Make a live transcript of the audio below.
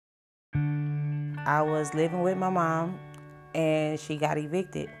I was living with my mom and she got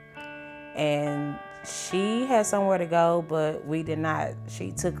evicted. And she had somewhere to go, but we did not.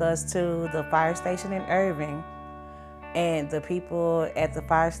 She took us to the fire station in Irving, and the people at the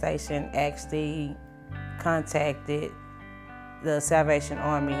fire station actually contacted the Salvation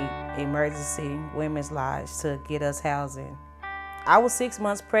Army Emergency Women's Lodge to get us housing. I was 6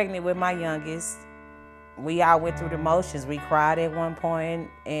 months pregnant with my youngest. We all went through the motions. We cried at one point,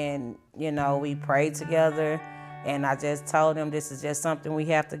 and we prayed together. And I just told him this is just something we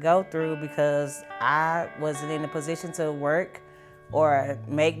have to go through because I wasn't in a position to work or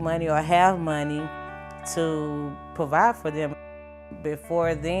make money or have money to provide for them.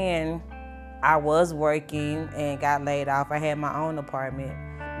 Before then, I was working and got laid off. I had my own apartment,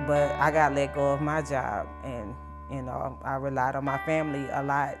 but I got let go of my job, and I relied on my family a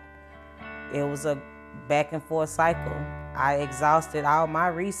lot. It was a back and forth cycle. I exhausted all my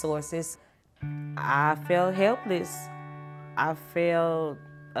resources. I felt helpless. I felt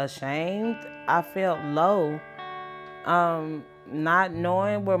ashamed. I felt low. Not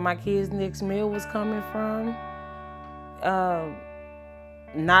knowing where my kids' next meal was coming from.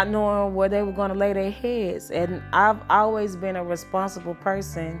 Not knowing where they were going to lay their heads. And I've always been a responsible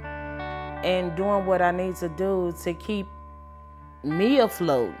person and doing what I need to do to keep me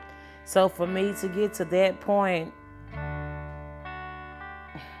afloat. So for me to get to that point,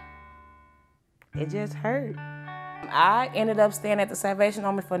 it just hurt. I ended up staying at the Salvation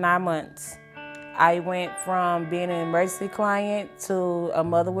Army for 9 months. I went from being an emergency client to a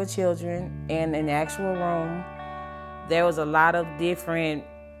mother with children in an actual room. There was a lot of different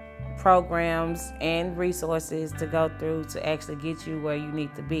programs and resources to go through to actually get you where you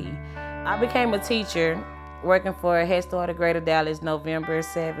need to be. I became a teacher working for Head Start of Greater Dallas November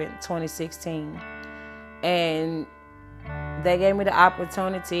 7, 2016. And they gave me the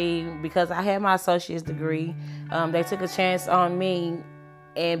opportunity because I had my associate's degree. They took a chance on me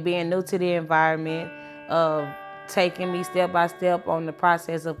and being new to the environment, of taking me step by step on the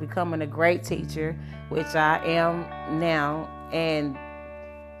process of becoming a great teacher, which I am now, and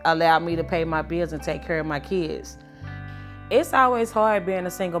allowed me to pay my bills and take care of my kids. It's always hard being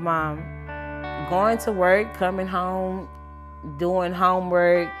a single mom. Going to work, coming home, doing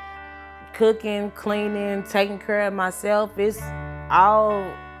homework, cooking, cleaning, taking care of myself, it's all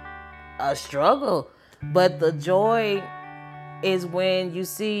a struggle. But the joy is when you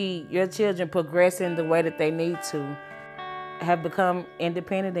see your children progressing the way that they need to, have become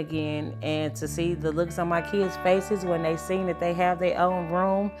independent again, and to see the looks on my kids' faces when they see that they have their own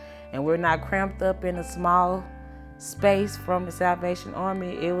room and we're not cramped up in a small space from the Salvation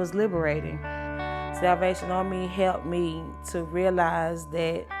Army, it was liberating. Salvation Army helped me to realize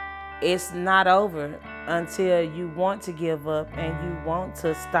that it's not over until you want to give up and you want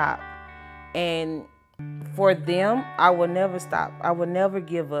to stop. And for them, I will never stop. I will never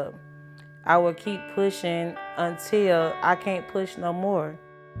give up. I will keep pushing until I can't push no more.